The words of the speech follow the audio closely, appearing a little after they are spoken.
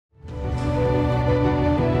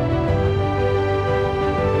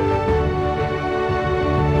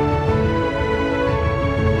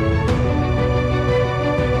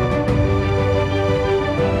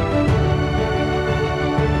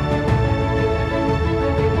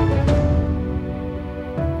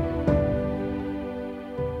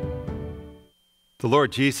The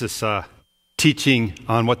Lord Jesus, teaching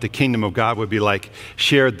on what the kingdom of God would be like,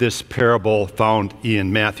 shared this parable found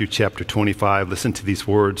in Matthew chapter 25. Listen to these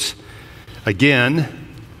words.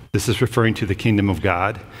 Again, this is referring to the kingdom of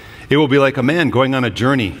God. It will be like a man going on a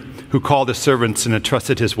journey who called his servants and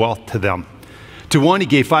entrusted his wealth to them. To one he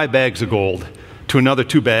gave 5 bags of gold, to another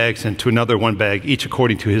 2 bags, and to another 1 bag, each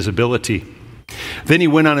according to his ability. Then he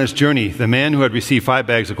went on his journey. The man who had received 5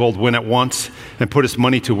 bags of gold went at once and put his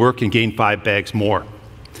money to work and gained 5 bags more.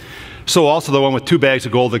 So also the one with 2 bags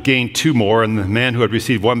of gold that gained 2 more, and the man who had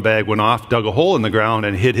received 1 bag went off, dug a hole in the ground,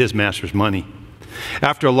 and hid his master's money.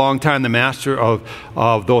 After a long time, the master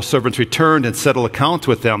of those servants returned and settled accounts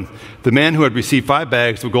with them. The man who had received 5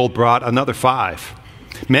 bags of gold brought another 5.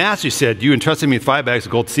 Master, he said, you entrusted me with 5 bags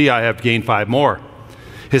of gold. See, I have gained 5 more.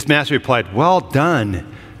 His master replied, well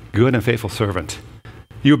done, good and faithful servant.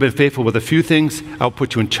 You have been faithful with a few things. I'll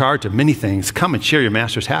put you in charge of many things. Come and share your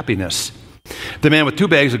master's happiness. The man with 2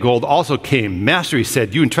 bags of gold also came. Master, he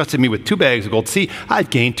said, you entrusted me with 2 bags of gold. See, I've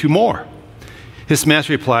gained 2 more. His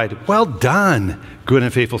master replied, well done, good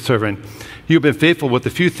and faithful servant. You have been faithful with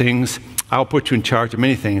a few things. I'll put you in charge of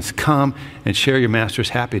many things. Come and share your master's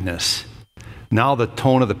happiness. Now the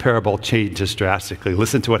tone of the parable changes drastically.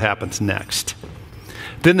 Listen to what happens next.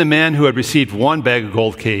 Then the man who had received 1 bag of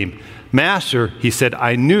gold came. Master, he said,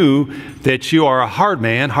 I knew that you are a hard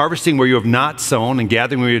man, harvesting where you have not sown and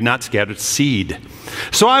gathering where you have not scattered seed.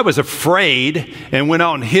 So I was afraid and went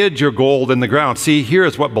out and hid your gold in the ground. See, here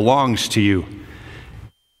is what belongs to you.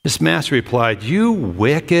 His master replied, you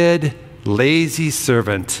wicked, lazy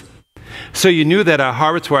servant. So you knew that I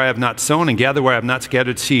harvest where I have not sown and gather where I have not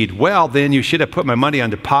scattered seed. Well, then you should have put my money on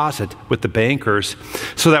deposit with the bankers,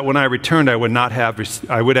 so that when I returned, I would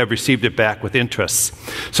have received it back with interest.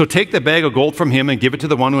 So take the bag of gold from him and give it to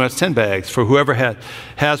the one who has 10 bags. For whoever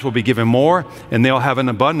has will be given more, and they'll have an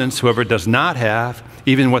abundance. Whoever does not have,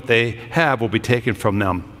 even what they have will be taken from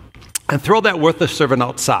them. And throw that worthless servant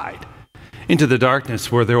outside into the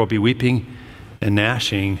darkness, where there will be weeping and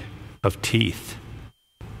gnashing of teeth.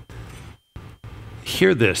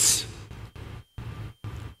 Hear this.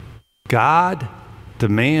 God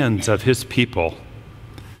demands of his people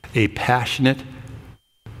a passionate,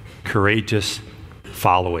 courageous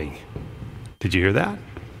following. Did you hear that?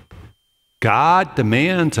 God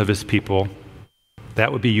demands of his people,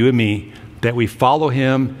 that would be you and me, that we follow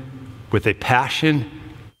him with a passion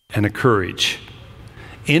and a courage.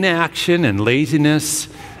 Inaction and laziness,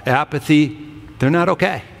 apathy, they're not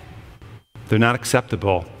okay. They're not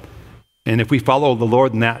acceptable. And if we follow the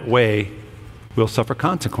Lord in that way, we'll suffer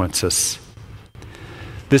consequences.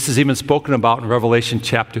 This is even spoken about in Revelation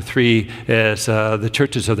chapter 3 as the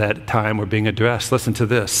churches of that time were being addressed. Listen to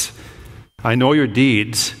this. I know your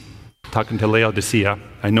deeds, talking to Laodicea,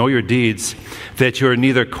 I know your deeds, that you are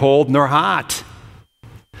neither cold nor hot.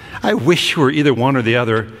 I wish you were either one or the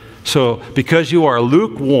other. So because you are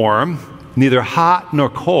lukewarm, neither hot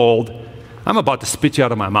nor cold, I'm about to spit you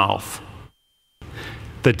out of my mouth.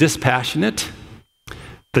 The dispassionate,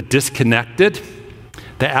 the disconnected,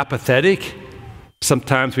 the apathetic,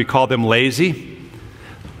 sometimes we call them lazy.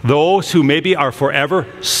 Those who maybe are forever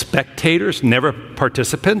spectators, never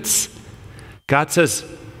participants. God says,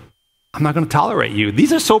 I'm not going to tolerate you.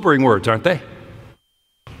 These are sobering words, aren't they?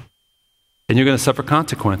 And you're going to suffer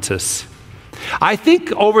consequences. I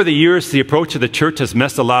think over the years, the approach of the church has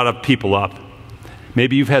messed a lot of people up.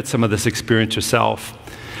 Maybe you've had some of this experience yourself.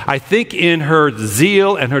 I think in her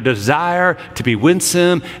zeal and her desire to be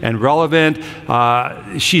winsome and relevant,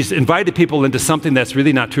 she's invited people into something that's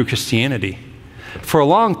really not true Christianity. For a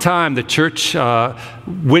long time, the church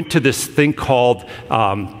went to this thing called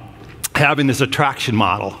having this attraction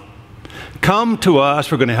model. Come to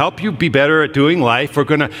us, we're going to help you be better at doing life. We're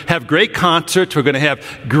going to have great concerts. We're going to have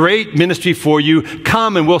great ministry for you.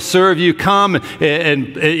 Come and we'll serve you. Come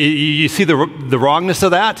and you see the wrongness of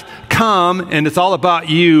that? Come and it's all about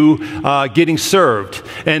you getting served.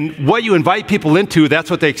 And what you invite people into, that's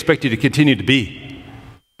what they expect you to continue to be.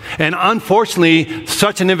 And unfortunately,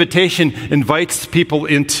 such an invitation invites people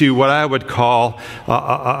into what I would call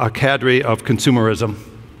a cadre of consumerism.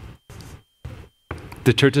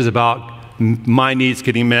 The church is about my needs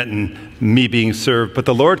getting met and me being served. But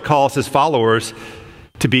the Lord calls his followers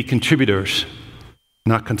to be contributors,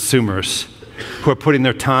 not consumers, who are putting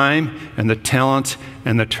their time and the talent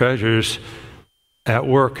and the treasures at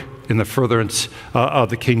work in the furtherance of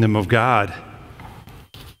the kingdom of God.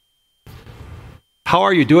 How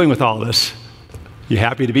are you doing with all this? You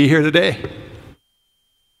happy to be here today?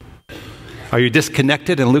 Are you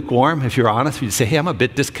disconnected and lukewarm? If you're honest, you say, hey, I'm a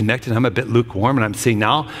bit disconnected, I'm a bit lukewarm, and I'm seeing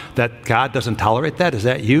now that God doesn't tolerate that. Is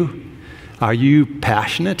that you? Are you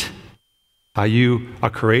passionate? Are you a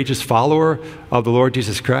courageous follower of the Lord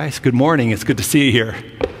Jesus Christ? Good morning. It's good to see you here.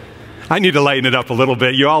 I need to lighten it up a little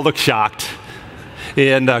bit. You all look shocked.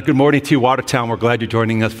 And good morning to you, Watertown. We're glad you're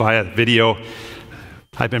joining us via video.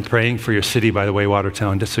 I've been praying for your city, by the way,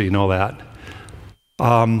 Watertown, just so you know that.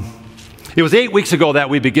 It was 8 weeks ago that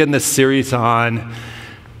we began this series on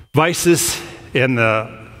vices and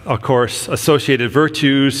of course, associated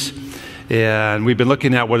virtues. And we've been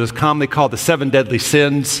looking at what is commonly called the 7 deadly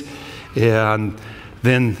sins, and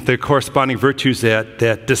then the corresponding virtues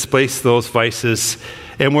that displace those vices.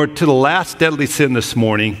 And we're to the last deadly sin this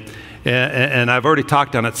morning. And I've already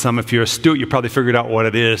talked on it some. If you're astute, you probably figured out what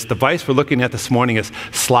it is. The vice we're looking at this morning is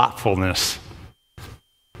slothfulness.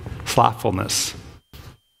 Slothfulness.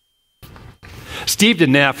 Steve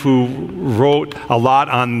DeNeff, who wrote a lot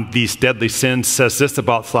on these deadly sins, says this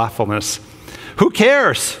about slothfulness. Who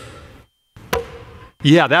cares?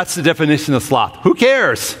 Yeah, that's the definition of sloth. Who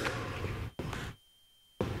cares?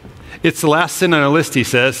 It's the last sin on our list, he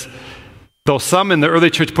says, though some in the early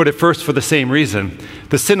church put it first for the same reason.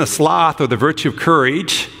 The sin of sloth, or the virtue of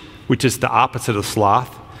courage, which is the opposite of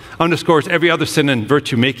sloth, underscores every other sin and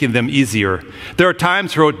virtue, making them easier. There are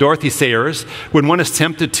times, wrote Dorothy Sayers, when one is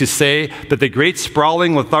tempted to say that the great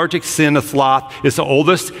sprawling lethargic sin of sloth is the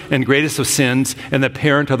oldest and greatest of sins and the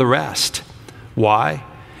parent of the rest. Why?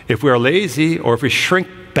 If we are lazy or if we shrink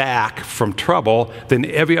back from trouble, then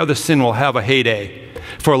every other sin will have a heyday.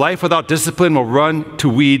 For life without discipline will run to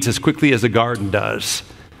weeds as quickly as a garden does.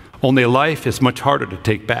 Only life is much harder to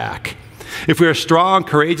take back. If we are strong,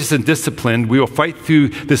 courageous, and disciplined, we will fight through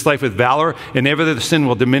this life with valor, and every other sin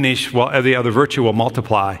will diminish while every other virtue will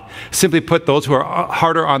multiply. Simply put, those who are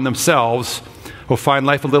harder on themselves will find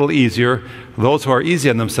life a little easier. Those who are easy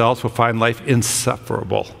on themselves will find life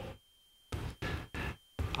insufferable.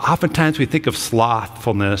 Oftentimes we think of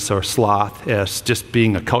slothfulness or sloth as just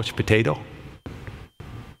being a couch potato.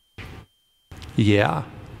 Yeah.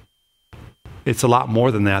 It's a lot more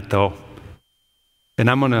than that, though. And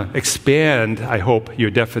I'm going to expand, I hope, your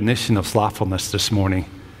definition of slothfulness this morning.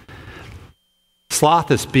 Sloth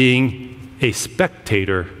is being a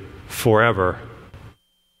spectator forever.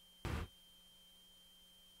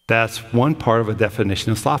 That's one part of a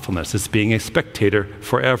definition of slothfulness. It's being a spectator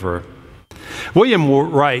forever. William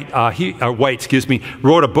White,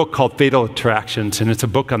 wrote a book called Fatal Attractions, and it's a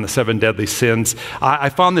book on the 7 deadly sins. I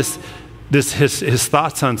found his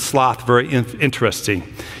thoughts on sloth very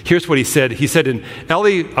interesting. Here's what he said. He said in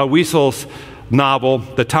Elie Wiesel's novel,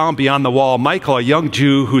 The Town Beyond the Wall, Michael, a young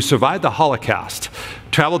Jew who survived the Holocaust,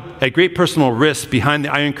 traveled at great personal risk behind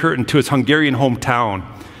the Iron Curtain to his Hungarian hometown.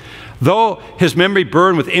 Though his memory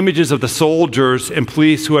burned with images of the soldiers and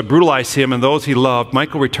police who had brutalized him and those he loved,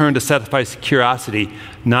 Michael returned to satisfy his curiosity,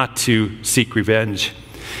 not to seek revenge.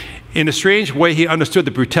 In a strange way, he understood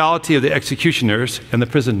the brutality of the executioners and the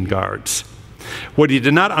prison guards. What he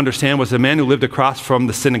did not understand was the man who lived across from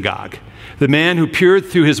the synagogue, the man who peered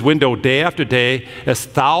through his window day after day as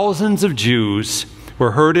thousands of Jews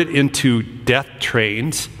were herded into death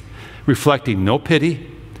trains, reflecting no pity,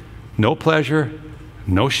 no pleasure,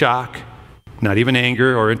 no shock, not even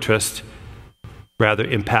anger or interest, rather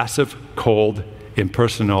impassive, cold,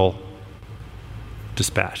 impersonal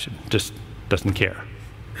dispassion, just doesn't care.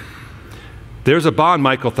 There's a bond,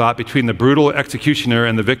 Michael thought, between the brutal executioner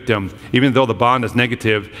and the victim. Even though the bond is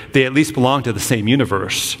negative, they at least belong to the same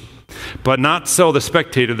universe. But not so the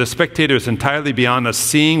spectator. The spectator is entirely beyond us,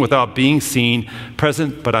 seeing without being seen,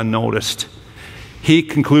 present but unnoticed. He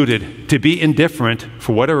concluded, to be indifferent,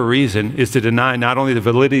 for whatever reason, is to deny not only the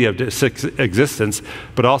validity of existence,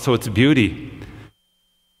 but also its beauty.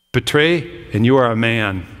 Betray, and you are a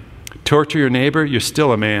man. Torture your neighbor, you're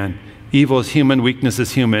still a man. Evil is human, weakness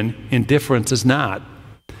is human, indifference is not.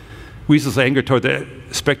 Wiesel's anger toward the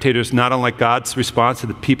spectators not unlike God's response to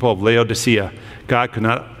the people of Laodicea. God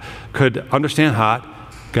could understand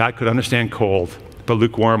hot, God could understand cold, but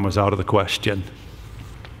lukewarm was out of the question.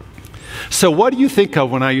 So what do you think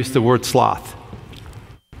of when I use the word sloth?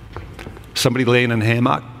 Somebody laying in a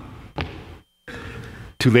hammock?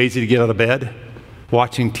 Too lazy to get out of bed?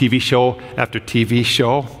 Watching TV show after TV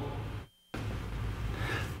show?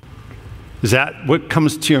 Is that what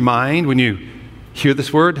comes to your mind when you hear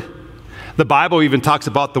this word? The Bible even talks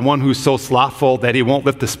about the one who's so slothful that he won't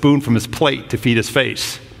lift the spoon from his plate to feed his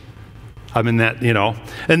face. I mean,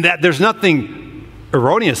 and that there's nothing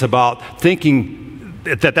erroneous about thinking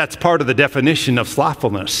that that's part of the definition of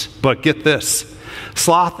slothfulness. But get this,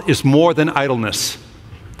 sloth is more than idleness.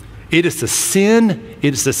 It is the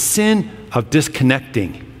sin of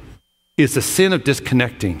disconnecting. It's the sin of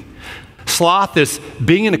disconnecting. Sloth is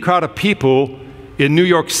being in a crowd of people in New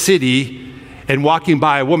York City and walking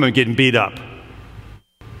by a woman getting beat up.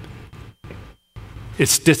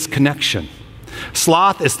 It's disconnection.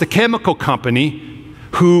 Sloth is the chemical company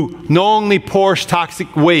who knowingly pours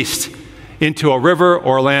toxic waste into a river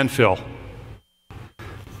or a landfill.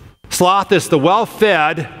 Sloth is the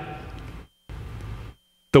well-fed,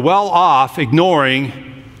 the well-off,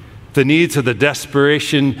 ignoring the needs of the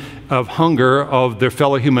desperation of hunger of their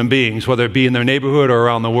fellow human beings, whether it be in their neighborhood or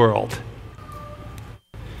around the world.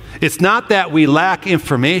 It's not that we lack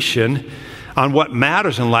information on what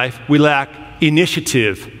matters in life. We lack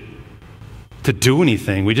initiative to do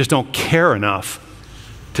anything. We just don't care enough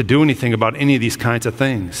to do anything about any of these kinds of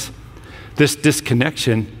things. This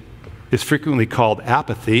disconnection is frequently called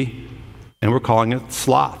apathy, and we're calling it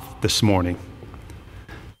sloth this morning.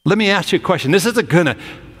 Let me ask you a question. This isn't gonna,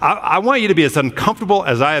 I want you to be as uncomfortable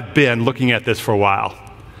as I have been looking at this for a while.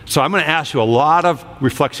 So I'm going to ask you a lot of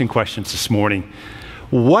reflection questions this morning.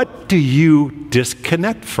 What do you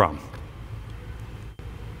disconnect from?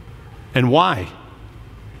 And why?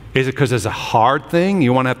 Is it because it's a hard thing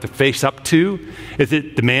you want to have to face up to? Is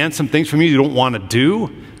it demand some things from you don't want to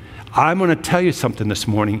do? I'm going to tell you something this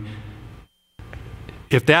morning.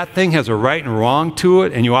 If that thing has a right and wrong to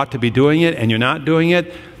it, and you ought to be doing it, and you're not doing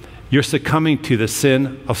it, you're succumbing to the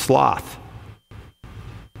sin of sloth.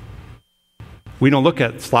 We don't look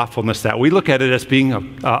at slothfulness that way. We look at it as being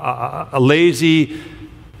a lazy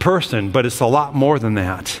person, but it's a lot more than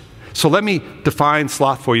that. So let me define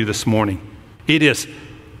sloth for you this morning. It is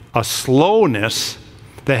a slowness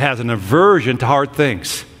that has an aversion to hard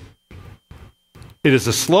things. It is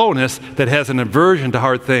a slowness that has an aversion to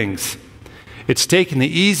hard things. It's taking the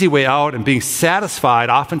easy way out and being satisfied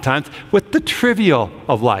oftentimes with the trivial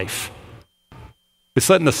of life. It's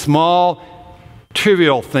letting the small,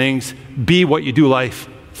 trivial things be what you do life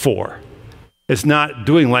for. It's not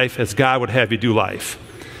doing life as God would have you do life.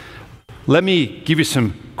 Let me give you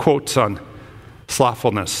some quotes on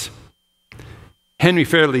slothfulness. Henry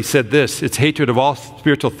Fairley said this: it's hatred of all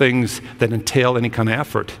spiritual things that entail any kind of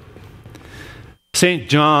effort. St.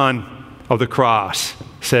 John of the Cross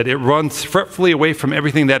said, it runs fretfully away from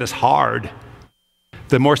everything that is hard.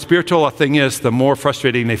 The more spiritual a thing is, the more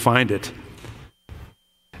frustrating they find it.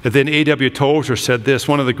 And then A.W. Tozer said this: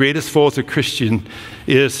 one of the greatest foes of Christian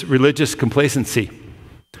is religious complacency.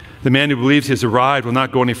 The man who believes he has arrived will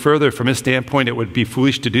not go any further. From his standpoint, it would be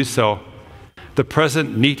foolish to do so. The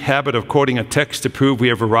present neat habit of quoting a text to prove we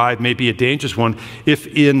have arrived may be a dangerous one if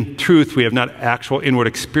in truth we have not actual inward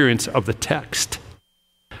experience of the text.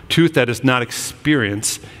 Truth that is not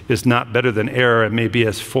experience is not better than error and may be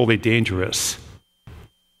as fully dangerous.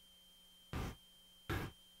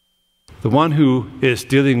 The one who is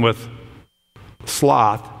dealing with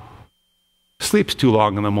sloth sleeps too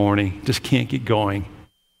long in the morning, just can't get going.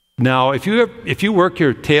 Now, if you work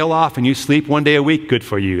your tail off and you sleep one day a week, good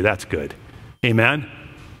for you. That's good. Amen?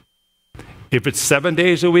 If it's 7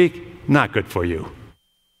 days a week, not good for you.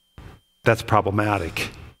 That's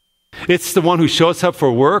problematic. It's the one who shows up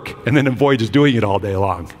for work and then avoids doing it all day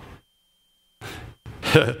long.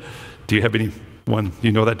 Do you have anyone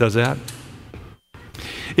you know that does that?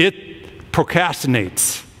 It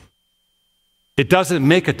procrastinates. It doesn't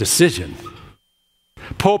make a decision.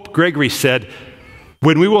 Pope Gregory said,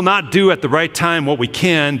 when we will not do at the right time what we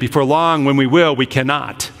can, before long, when we will, we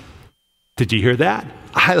cannot. Did you hear that?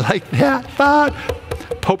 I like that thought.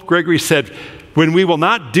 Pope Gregory said, when we will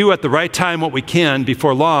not do at the right time what we can,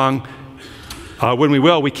 before long, when we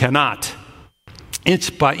will, we cannot.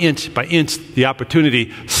 Inch by inch by inch, the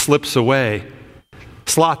opportunity slips away.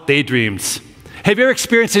 Sloth daydreams. Have you ever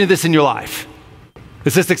experienced any of this in your life?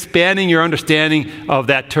 Is this expanding your understanding of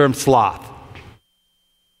that term sloth?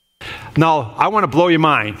 Now, I want to blow your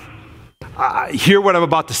mind. Hear what I'm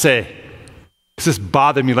about to say. This is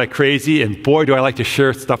bothering me like crazy, and boy, do I like to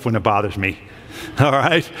share stuff when it bothers me. All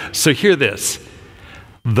right? So hear this.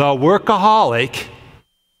 The workaholic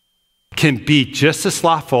can be just as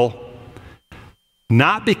slothful,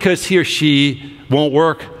 not because he or she won't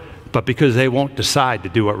work, but because they won't decide to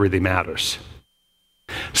do what really matters.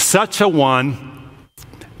 Such a one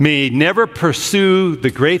may never pursue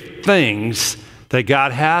the great things that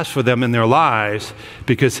God has for them in their lives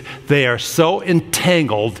because they are so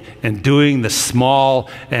entangled in doing the small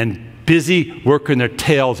and busy working their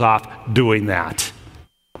tails off doing that.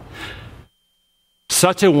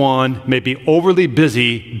 Such a one may be overly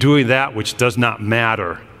busy doing that which does not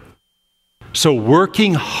matter. So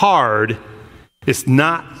working hard is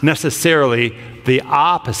not necessarily the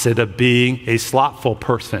opposite of being a slothful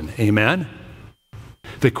person. Amen?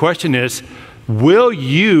 The question is, will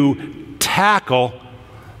you tackle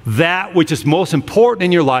that which is most important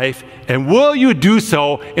in your life, and will you do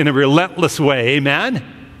so in a relentless way? Amen?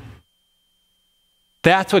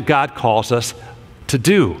 That's what God calls us to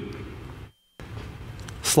do.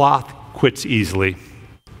 Sloth quits easily.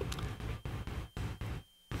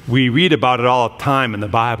 We read about it all the time in the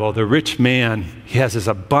Bible. The rich man, he has this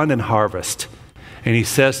abundant harvest, and he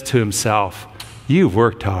says to himself, you've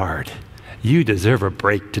worked hard. You deserve a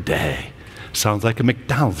break today. Sounds like a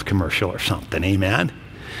McDonald's commercial or something, amen?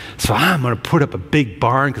 So I'm going to put up a big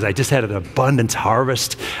barn because I just had an abundance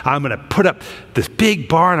harvest. I'm going to put up this big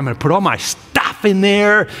barn. I'm going to put all my stuff in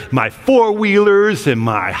there, my four-wheelers and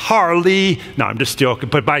my Harley. No, I'm just joking.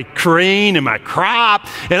 But my crane and my crop.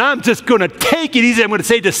 And I'm just going to take it easy. I'm going to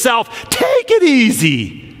say to self, take it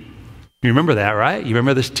easy. You remember that, right? You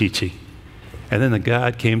remember this teaching. And then the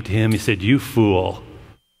God came to him. He said, you fool,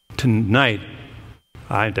 tonight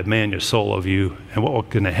I demand your soul of you. And what's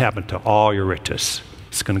going to happen to all your riches?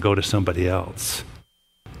 It's going to go to somebody else.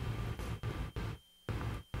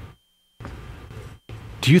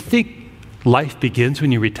 Do you think life begins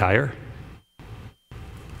when you retire?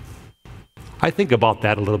 I think about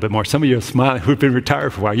that a little bit more. Some of you are smiling who've been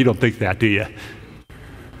retired for a while. You don't think that, do you?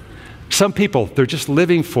 Some people, they're just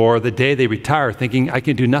living for the day they retire thinking, I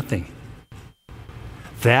can do nothing.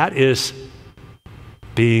 That is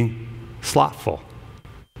being slothful.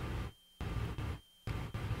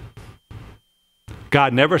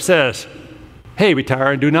 God never says, hey,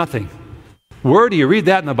 retire and do nothing. Where do you read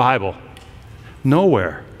that in the Bible?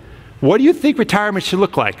 Nowhere. What do you think retirement should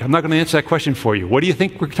look like? I'm not going to answer that question for you. What do you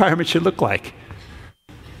think retirement should look like?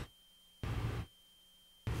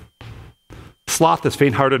 Sloth is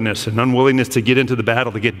faint-heartedness and unwillingness to get into the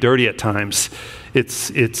battle, to get dirty at times.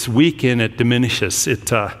 It's weak and it diminishes.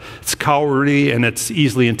 It's cowardly and it's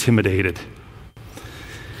easily intimidated.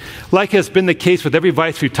 Like has been the case with every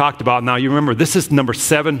vice we've talked about now, you remember this is number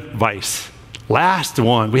 7 vice. Last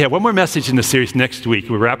one. We have one more message in the series next week.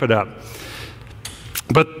 We wrap it up.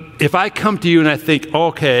 But if I come to you and I think,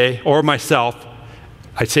 okay, or myself,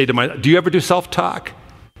 I say to myself, do you ever do self-talk?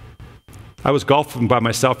 I was golfing by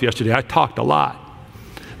myself yesterday. I talked a lot.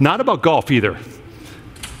 Not about golf either.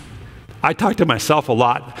 I talked to myself a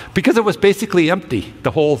lot because it was basically empty,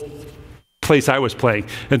 the whole place I was playing.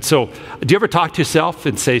 And so, do you ever talk to yourself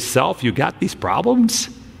and say, self, you got these problems?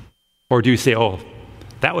 Or do you say, oh,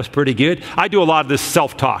 that was pretty good? I do a lot of this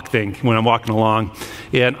self-talk thing when I'm walking along.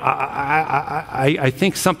 And I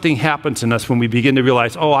think something happens in us when we begin to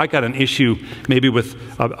realize, oh, I got an issue maybe with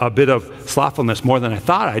a bit of slothfulness more than I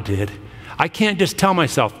thought I did. I can't just tell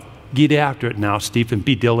myself, get after it now, Stephen,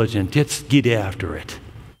 be diligent. Just get after it.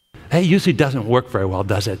 That usually doesn't work very well,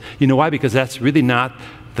 does it? You know why? Because that's really not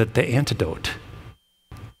the antidote.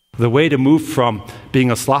 The way to move from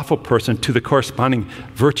being a slothful person to the corresponding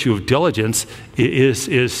virtue of diligence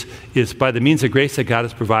is by the means of grace that God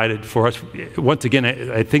has provided for us. Once again,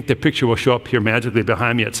 I think the picture will show up here magically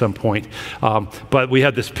behind me at some point. But we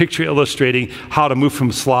have this picture illustrating how to move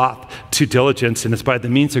from sloth to diligence, and it's by the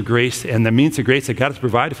means of grace. And the means of grace that God has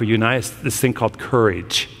provided for you and I is this thing called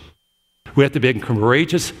courage. We have to be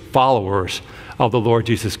courageous followers of the Lord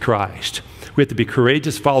Jesus Christ. We have to be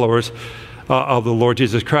courageous followers of the Lord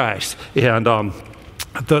Jesus Christ. And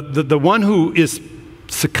the one who is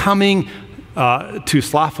succumbing to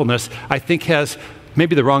slothfulness, I think, has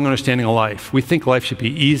maybe the wrong understanding of life. We think life should be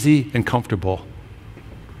easy and comfortable,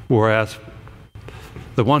 whereas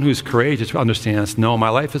the one who's courageous understands, no, my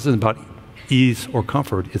life isn't about ease or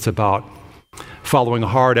comfort. It's about following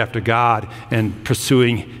hard after God and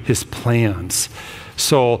pursuing his plans.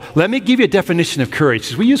 So let me give you a definition of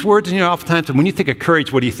courage. We use words in here oftentimes, and when you think of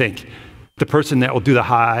courage, what do you think? The person that will do the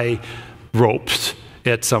high ropes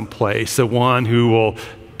at some place, the one who will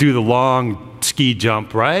do the long ski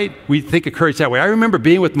jump, right? We think of courage that way. I remember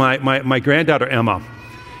being with my granddaughter, Emma.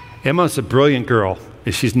 Emma's a brilliant girl.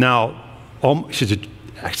 She's now, she's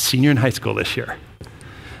a senior in high school this year.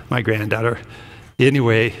 My granddaughter.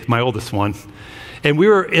 Anyway, my oldest one. And we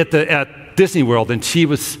were at Disney World, and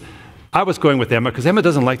I was going with Emma because Emma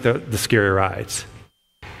doesn't like the scary rides.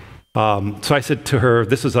 So I said to her,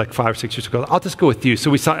 this was like 5 or 6 years ago, I'll just go with you.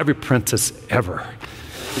 So we saw every princess ever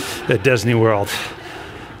at Disney World.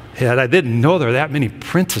 And I didn't know there were that many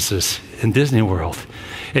princesses in Disney World.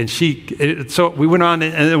 And so we went on,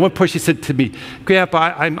 and at one point she said to me,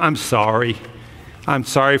 Grandpa, I'm sorry. I'm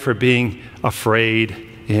sorry for being afraid.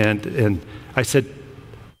 And I said,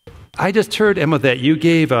 I just heard, Emma, that you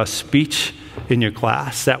gave a speech in your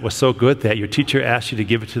class that was so good that your teacher asked you to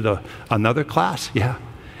give it to another class? Yeah.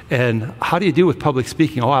 And how do you do with public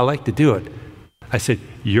speaking? Oh, I like to do it. I said,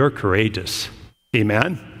 you're courageous.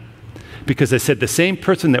 Amen? Because I said the same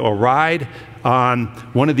person that will ride on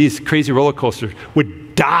one of these crazy roller coasters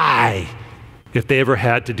would die if they ever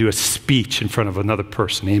had to do a speech in front of another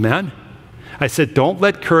person. Amen? I said, don't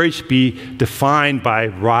let courage be defined by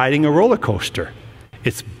riding a roller coaster.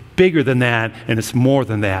 It's bigger than that, and it's more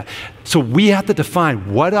than that. So we have to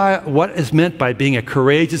define what is meant by being a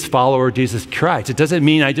courageous follower of Jesus Christ. It doesn't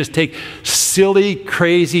mean I just take silly,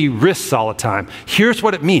 crazy risks all the time. Here's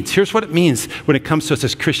what it means. Here's what it means when it comes to us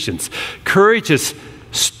as Christians. Courage is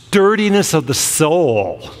sturdiness of the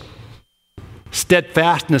soul,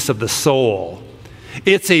 steadfastness of the soul.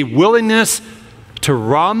 It's a willingness to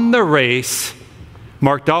run the race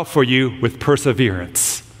marked out for you with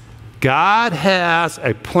perseverance. God has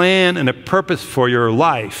a plan and a purpose for your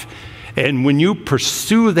life. And when you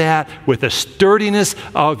pursue that with a sturdiness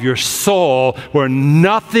of your soul, where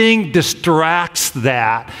nothing distracts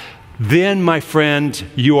that, then, my friend,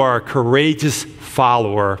 you are a courageous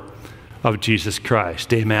follower of Jesus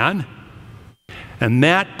Christ. Amen? And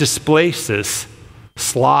that displaces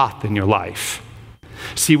sloth in your life.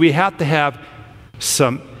 See, we have to have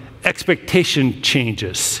some expectation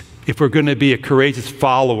changes if we're going to be a courageous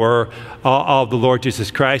follower of the Lord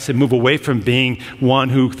Jesus Christ and move away from being one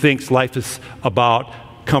who thinks life is about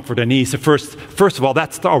comfort and ease. So first of all,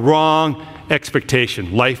 that's a wrong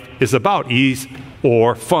expectation. Life is about ease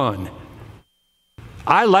or fun.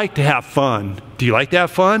 I like to have fun. Do you like to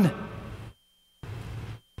have fun?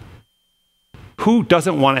 Who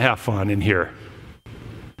doesn't want to have fun in here?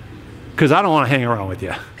 Because I don't want to hang around with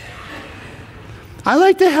you. I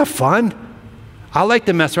like to have fun. I like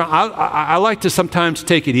to mess around. I like to sometimes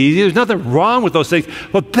take it easy. There's nothing wrong with those things,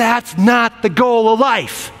 but that's not the goal of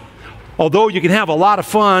life. Although you can have a lot of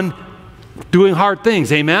fun doing hard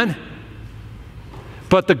things, amen?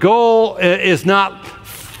 But the goal is not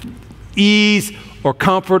ease or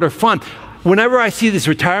comfort or fun. Whenever I see this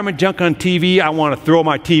retirement junk on TV, I want to throw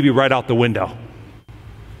my TV right out the window.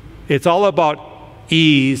 It's all about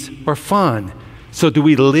ease or fun. So do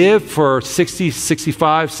we live for 60,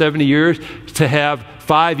 65, 70 years to have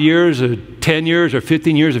 5 years or 10 years or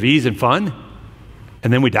 15 years of ease and fun?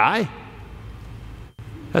 And then we die?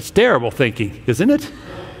 That's terrible thinking, isn't it?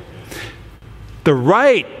 The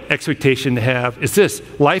right expectation to have is this: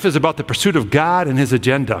 life is about the pursuit of God and His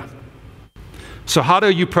agenda. So how do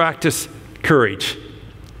you practice courage?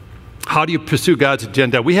 How do you pursue God's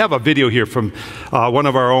agenda? We have a video here from one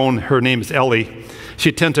of our own. Her name is Ellie. She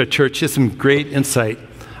attends our church. She has some great insight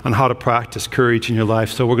on how to practice courage in your life.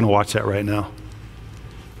 So we're going to watch that right now.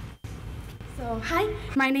 Hi,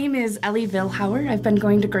 my name is Ellie Vilhauer. I've been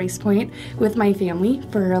going to Grace Point with my family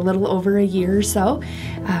for a little over a year or so.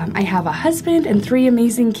 I have a husband and 3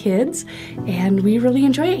 amazing kids, and we really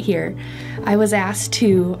enjoy it here. I was asked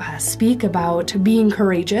to speak about being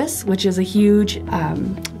courageous, which is a huge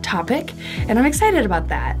topic, and I'm excited about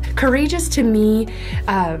that. Courageous to me,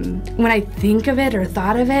 when I think of it or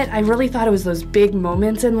thought of it, I really thought it was those big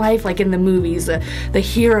moments in life, like in the movies. The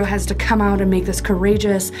hero has to come out and make this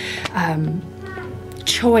courageous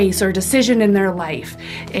choice or decision in their life.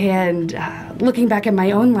 And looking back at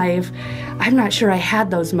my own life, I'm not sure I had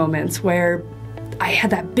those moments where I had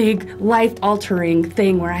that big life-altering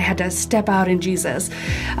thing where I had to step out in Jesus.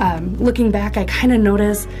 Looking back, I kind of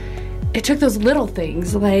noticed it took those little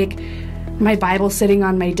things, like my Bible sitting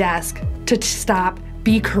on my desk, to stop,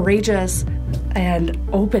 be courageous, and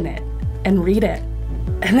open it and read it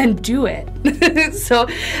and then do it. So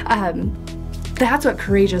that's what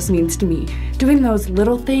courageous means to me. Doing those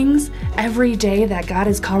little things every day that God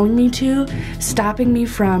is calling me to, stopping me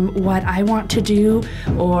from what I want to do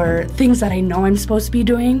or things that I know I'm supposed to be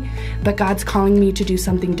doing, but God's calling me to do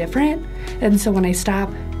something different. And so when I stop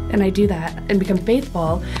and I do that and become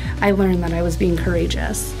faithful, I learn that I was being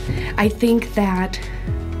courageous. I think that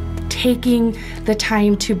taking the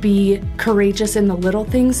time to be courageous in the little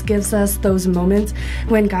things gives us those moments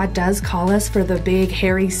when God does call us for the big,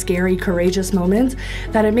 hairy, scary, courageous moments,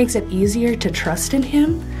 that it makes it easier to trust in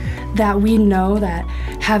Him, that we know that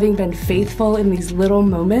having been faithful in these little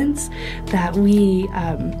moments, that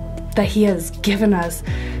that He has given us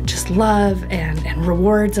just love and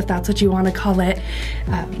rewards, if that's what you want to call it.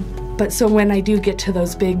 But so when I do get to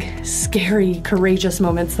those big, scary, courageous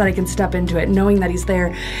moments, that I can step into it knowing that He's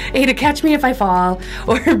there, A, to catch me if I fall,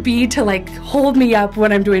 or B, to like hold me up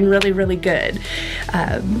when I'm doing really, really good.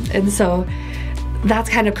 And so that's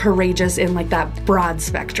kind of courageous in like that broad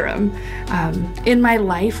spectrum. In my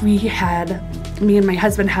life, we had me and my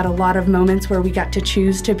husband had a lot of moments where we got to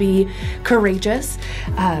choose to be courageous.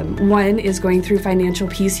 One is going through Financial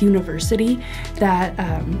Peace University that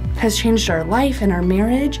has changed our life and our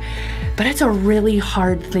marriage, but it's a really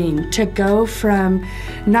hard thing to go from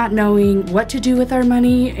not knowing what to do with our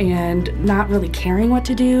money and not really caring what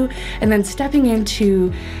to do, and then stepping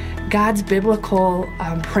into God's biblical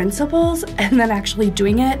principles and then actually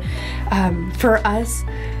doing it. For us,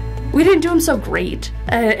 we didn't do them so great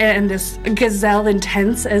and this gazelle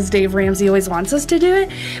intense as Dave Ramsey always wants us to do it,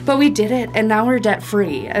 but we did it, and now we're debt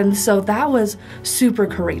free. And so that was super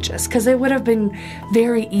courageous, because it would have been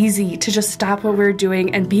very easy to just stop what we're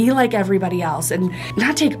doing and be like everybody else and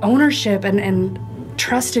not take ownership and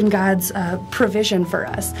trust in God's provision for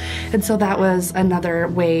us. And so that was another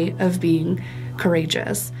way of being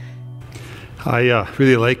courageous. I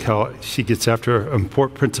really like how she gets after an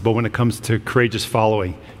important principle when it comes to courageous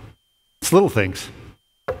following. It's little things.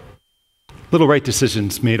 Little right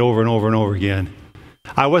decisions made over and over and over again.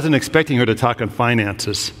 I wasn't expecting her to talk on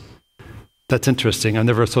finances. That's interesting. I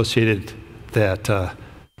never associated that,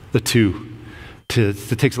 the two.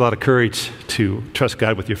 It takes a lot of courage to trust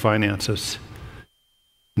God with your finances.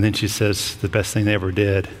 And then she says, the best thing they ever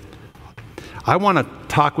did. I want to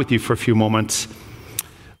talk with you for a few moments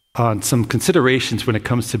on some considerations when it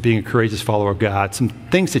comes to being a courageous follower of God, some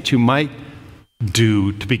things that you might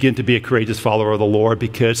do to begin to be a courageous follower of the Lord,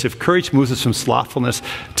 because if courage moves us from slothfulness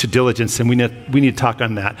to diligence, then we need to talk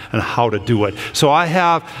on that and how to do it. So I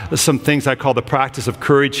have some things I call the practice of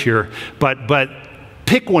courage here, but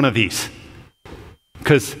pick one of these,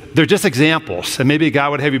 because they're just examples, and maybe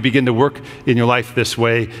God would have you begin to work in your life this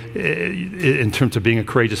way in terms of being a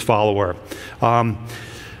courageous follower.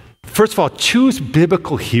 First of all, choose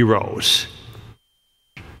biblical heroes.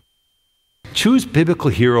 Choose biblical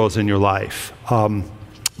heroes in your life.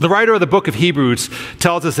 The writer of the book of Hebrews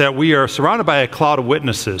tells us that we are surrounded by a cloud of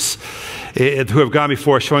witnesses who have gone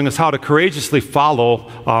before us, showing us how to courageously follow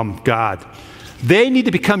God. They need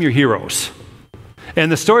to become your heroes. And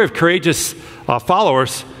the story of courageous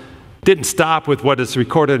followers didn't stop with what is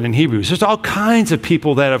recorded in Hebrews. There's all kinds of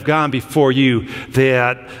people that have gone before you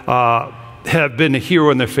that have been a hero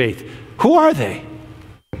in their faith. Who are they?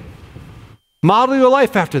 Model your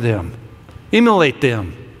life after them. Emulate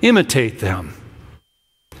them. Imitate them.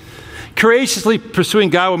 Courageously pursuing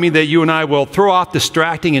God will mean that you and I will throw off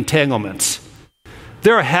distracting entanglements.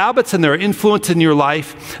 There are habits and there are influences in your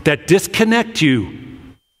life that disconnect you.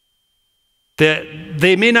 That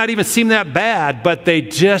they may not even seem that bad, but they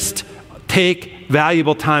just take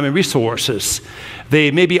valuable time and resources.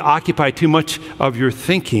 They maybe occupy too much of your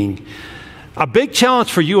thinking. A big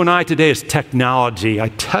challenge for you and I today is technology. I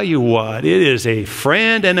tell you what, it is a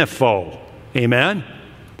friend and a foe. Amen?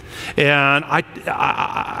 And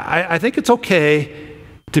I think it's okay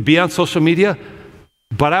to be on social media,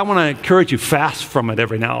 but I want to encourage you, fast from it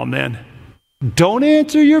every now and then. Don't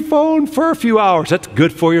answer your phone for a few hours. That's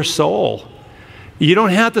good for your soul. You don't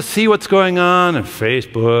have to see what's going on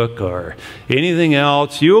Facebook or anything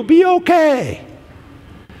else. You'll be okay.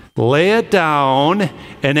 Lay it down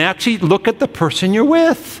and actually look at the person you're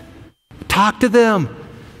with. Talk to them.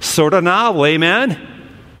 Sort of novel, amen?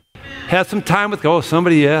 Have some time with,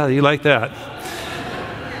 somebody, yeah, you like that.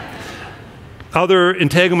 Other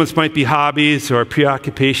entanglements might be hobbies or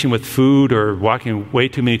preoccupation with food or watching way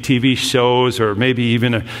too many TV shows, or maybe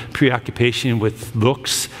even a preoccupation with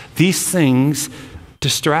looks. These things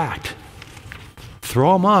distract.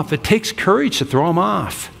 Throw them off. It takes courage to throw them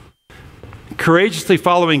off. Courageously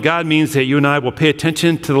following God means that you and I will pay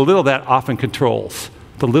attention to the little that often controls.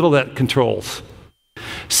 The little that controls.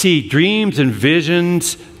 See, dreams and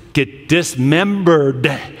visions get dismembered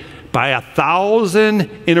by 1,000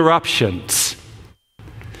 interruptions.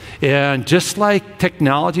 And just like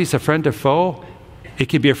technology is a friend or foe, it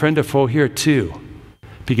can be a friend or foe here too.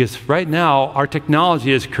 Because right now, our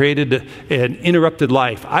technology has created an interrupted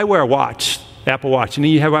life. I wear a watch, Apple Watch. And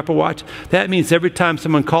you have Apple Watch? That means every time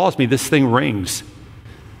someone calls me, this thing rings.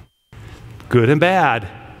 Good and bad.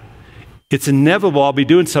 It's inevitable I'll be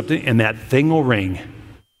doing something and that thing will ring.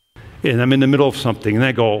 And I'm in the middle of something, and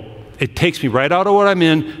I go, it takes me right out of what I'm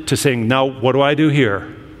in to saying, now what do I do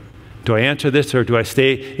here? Do I answer this, or do I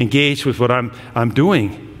stay engaged with what I'm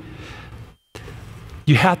doing?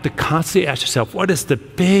 You have to constantly ask yourself, what is the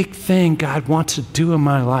big thing God wants to do in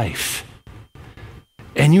my life?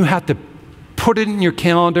 And you have to put it in your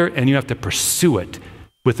calendar, and you have to pursue it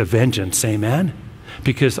with a vengeance, amen?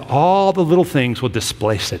 Because all the little things will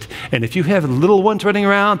displace it. And if you have little ones running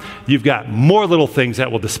around, you've got more little things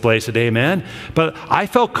that will displace it, amen? But I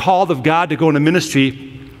felt called of God to go into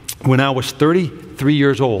ministry when I was 33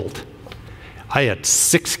 years old. I had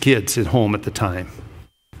 6 kids at home at the time.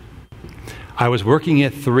 I was working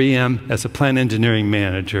at 3M as a plant engineering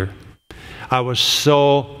manager. I was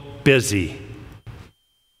so busy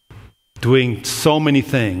doing so many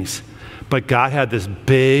things, but God had this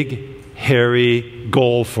big, hairy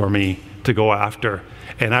goal for me to go after.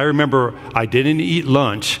 And I remember I didn't eat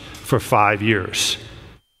lunch for 5 years,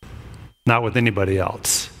 not with anybody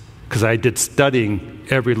else, because I did studying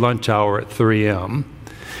every lunch hour at 3M.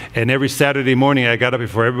 And every Saturday morning, I got up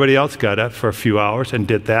before everybody else got up for a few hours and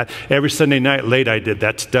did that. Every Sunday night late, I did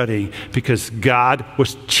that studying because God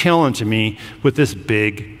was challenging me with this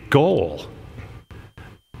big goal.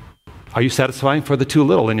 Are you satisfying for the too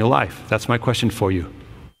little in your life? That's my question for you.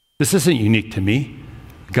 This isn't unique to me.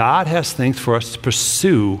 God has things for us to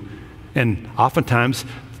pursue, and oftentimes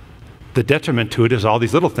the detriment to it is all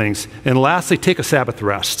these little things. And lastly, take a Sabbath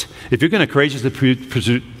rest. If you're going to courageously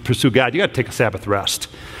pursue God, you got to take a Sabbath rest.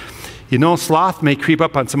 You know, sloth may creep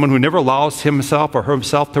up on someone who never allows himself or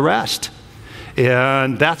herself to rest.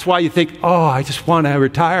 And that's why you think, oh, I just want to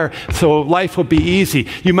retire so life will be easy.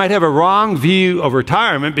 You might have a wrong view of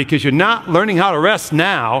retirement because you're not learning how to rest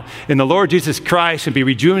now in the Lord Jesus Christ and be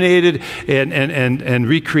rejuvenated and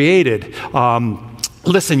recreated.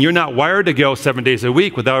 Listen, you're not wired to go 7 days a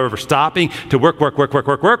week without ever stopping to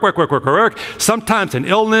work. Sometimes an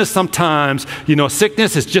illness, sometimes,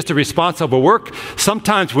 sickness is just a response of a work.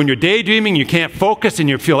 Sometimes when you're daydreaming, you can't focus and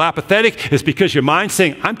you feel apathetic, it's because your mind's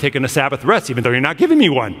saying, I'm taking a Sabbath rest, even though you're not giving me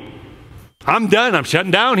one. I'm done. I'm shutting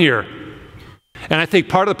down here. And I think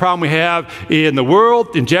part of the problem we have in the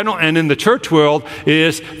world in general and in the church world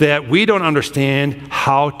is that we don't understand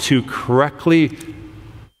how to correctly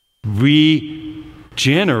regenerate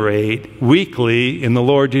weekly in the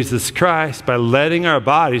Lord Jesus Christ by letting our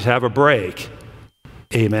bodies have a break.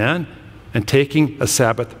 Amen? And taking a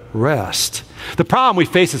Sabbath rest. The problem we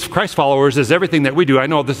face as Christ followers is everything that we do, I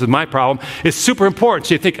know this is my problem, is super important.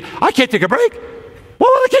 So you think, I can't take a break? What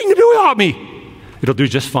will the kingdom do without me? It'll do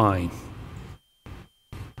just fine.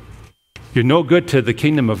 You're no good to the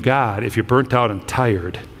kingdom of God if you're burnt out and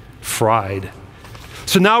tired, fried.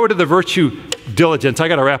 So now we're to the virtue diligence. I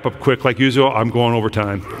got to wrap up quick. Like usual, I'm going over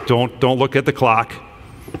time. Don't look at the clock.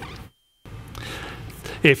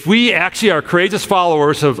 If we actually are courageous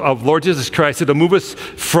followers of Lord Jesus Christ,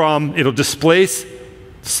 it'll displace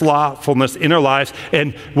slothfulness in our lives,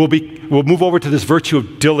 and we'll move over to this virtue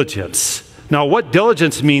of diligence. Now, what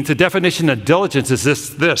diligence means, the definition of diligence is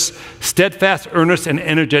this: steadfast, earnest, and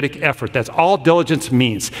energetic effort. That's all diligence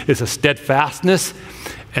means. It's a steadfastness,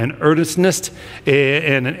 an earnestness,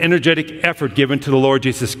 and an energetic effort given to the Lord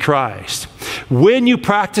Jesus Christ. When you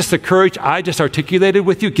practice the courage I just articulated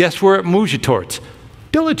with you, guess where it moves you towards?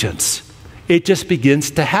 Diligence. It just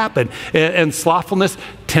begins to happen. And slothfulness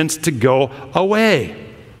tends to go away.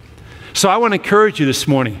 So I want to encourage you this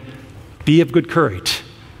morning, be of good courage.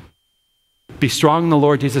 Be strong in the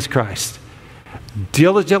Lord Jesus Christ.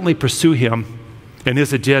 Diligently pursue Him and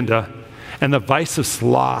His agenda, and the vice of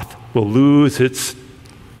sloth will lose its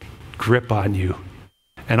grip on you.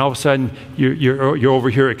 And all of a sudden, you're over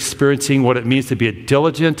here experiencing what it means to be a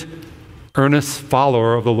diligent, earnest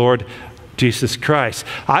follower of the Lord Jesus Christ.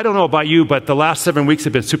 I don't know about you, but the last 7 weeks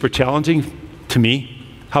have been super challenging to me.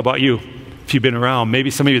 How about you? If you've been around, maybe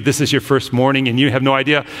some of you, this is your first morning and you have no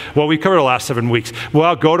idea what we covered the last 7 weeks.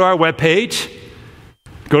 Well, go to our webpage,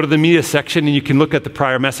 go to the media section, and you can look at the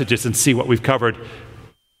prior messages and see what we've covered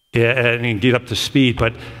and get up to speed.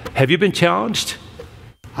 But have you been challenged?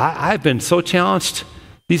 I've been so challenged.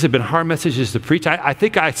 These have been hard messages to preach. I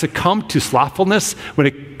think I succumbed to slothfulness when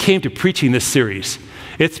it came to preaching this series.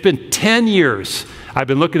 It's been 10 years I've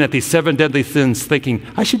been looking at these 7 deadly sins thinking,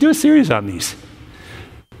 I should do a series on these.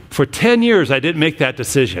 For 10 years, I didn't make that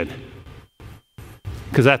decision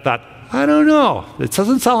because I thought, I don't know. It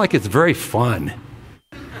doesn't sound like it's very fun,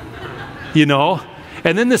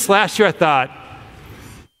 And then this last year, I thought,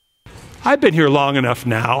 I've been here long enough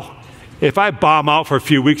now. If I bomb out for a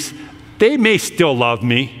few weeks, they may still love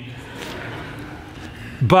me.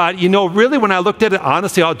 But, really, when I looked at it,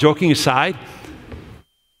 honestly, all joking aside,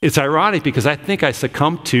 it's ironic because I think I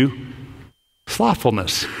succumbed to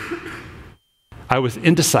slothfulness. I was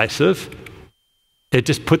indecisive. It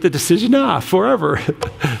just put the decision off forever.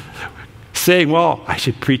 Saying, well, I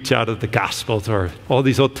should preach out of the Gospels or all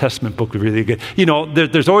these Old Testament books are really good.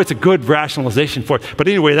 There's always a good rationalization for it. But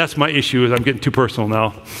anyway, that's my issue. I'm getting too personal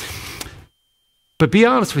now. But be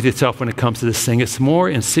honest with yourself when it comes to this thing. It's more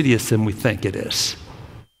insidious than we think it is.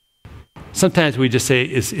 Sometimes we just say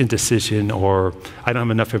it's indecision or I don't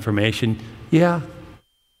have enough information. Yeah.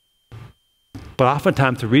 But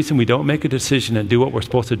oftentimes the reason we don't make a decision and do what we're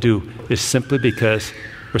supposed to do is simply because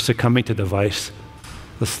We're succumbing to the vice,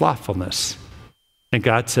 the slothfulness. And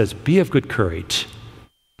God says, be of good courage.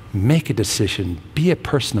 Make a decision. Be a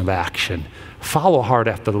person of action. Follow hard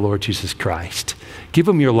after the Lord Jesus Christ. Give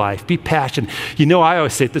him your life. Be passionate. You know, I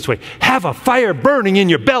always say it this way, have a fire burning in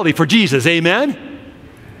your belly for Jesus. Amen?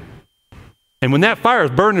 And when that fire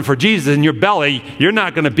is burning for Jesus in your belly, you're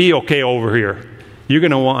not going to be okay over here. You're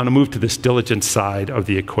going to want to move to this diligence side of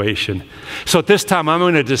the equation. So at this time, I'm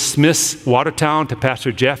going to dismiss Watertown to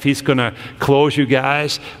Pastor Jeff. He's going to close you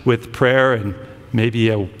guys with prayer and maybe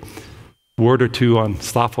a word or two on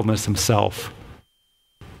slothfulness himself.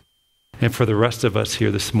 And for the rest of us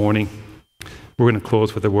here this morning, we're going to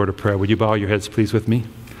close with a word of prayer. Would you bow your heads, please, with me?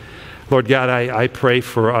 Lord God, I pray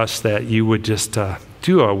for us that you would just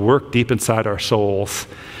do a work deep inside our souls.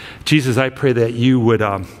 Jesus, I pray that you would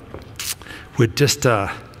just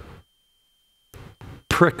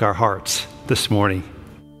prick our hearts this morning,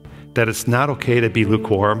 that it's not okay to be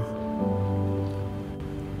lukewarm,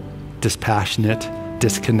 dispassionate,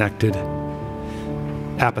 disconnected,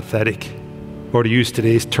 apathetic, or to use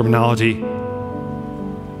today's terminology,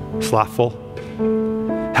 slothful.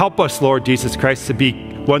 Help us, Lord Jesus Christ, to be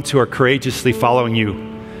ones who are courageously following you,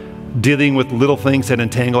 dealing with little things that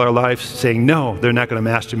entangle our lives, saying, no, they're not going to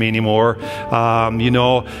master me anymore.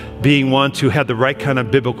 Being ones who have the right kind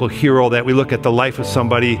of biblical hero, that we look at the life of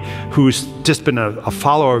somebody who's just been a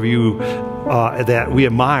follower of you that we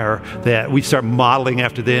admire, that we start modeling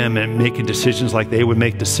after them and making decisions like they would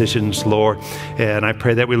make decisions, Lord. And I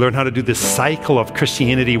pray that we learn how to do this cycle of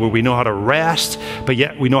Christianity where we know how to rest, but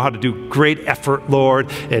yet we know how to do great effort,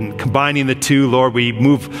 Lord. And combining the two, Lord, we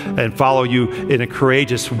move and follow you in a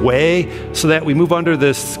courageous way so that we move under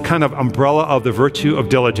this kind of umbrella of the virtue of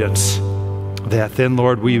diligence. That then,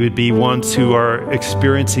 Lord, we would be ones who are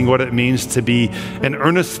experiencing what it means to be an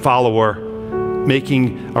earnest follower,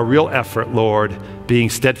 making a real effort, Lord, being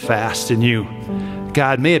steadfast in you.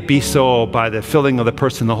 God, may it be so by the filling of the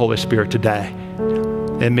person of the Holy Spirit today.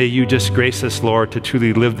 And may you just grace us, Lord, to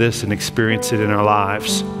truly live this and experience it in our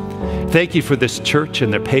lives. Thank you for this church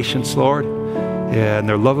and their patience, Lord, and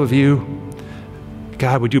their love of you.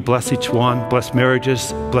 God, would you bless each one, bless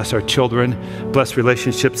marriages, bless our children, bless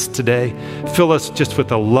relationships today. Fill us just with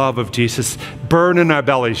the love of Jesus. Burn in our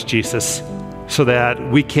bellies, Jesus, so that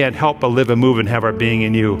we can't help but live and move and have our being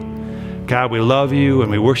in you. God, we love you and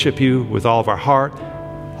we worship you with all of our heart,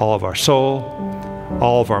 all of our soul,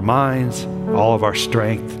 all of our minds, all of our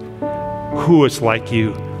strength. Who is like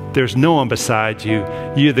you? There's no one beside you.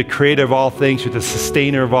 You're the creator of all things. You're the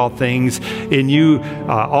sustainer of all things. In you,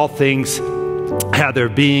 all things have their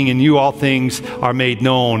being. In you, all things are made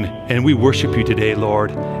known. And we worship you today,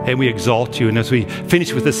 Lord, and we exalt you. And as we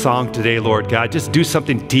finish with this song today, Lord God, just do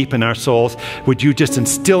something deep in our souls. Would you just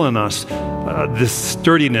instill in us this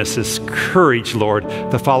sturdiness, this courage, Lord,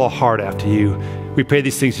 to follow hard after you. We pray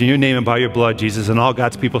these things in your name and by your blood, Jesus. And all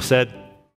God's people said,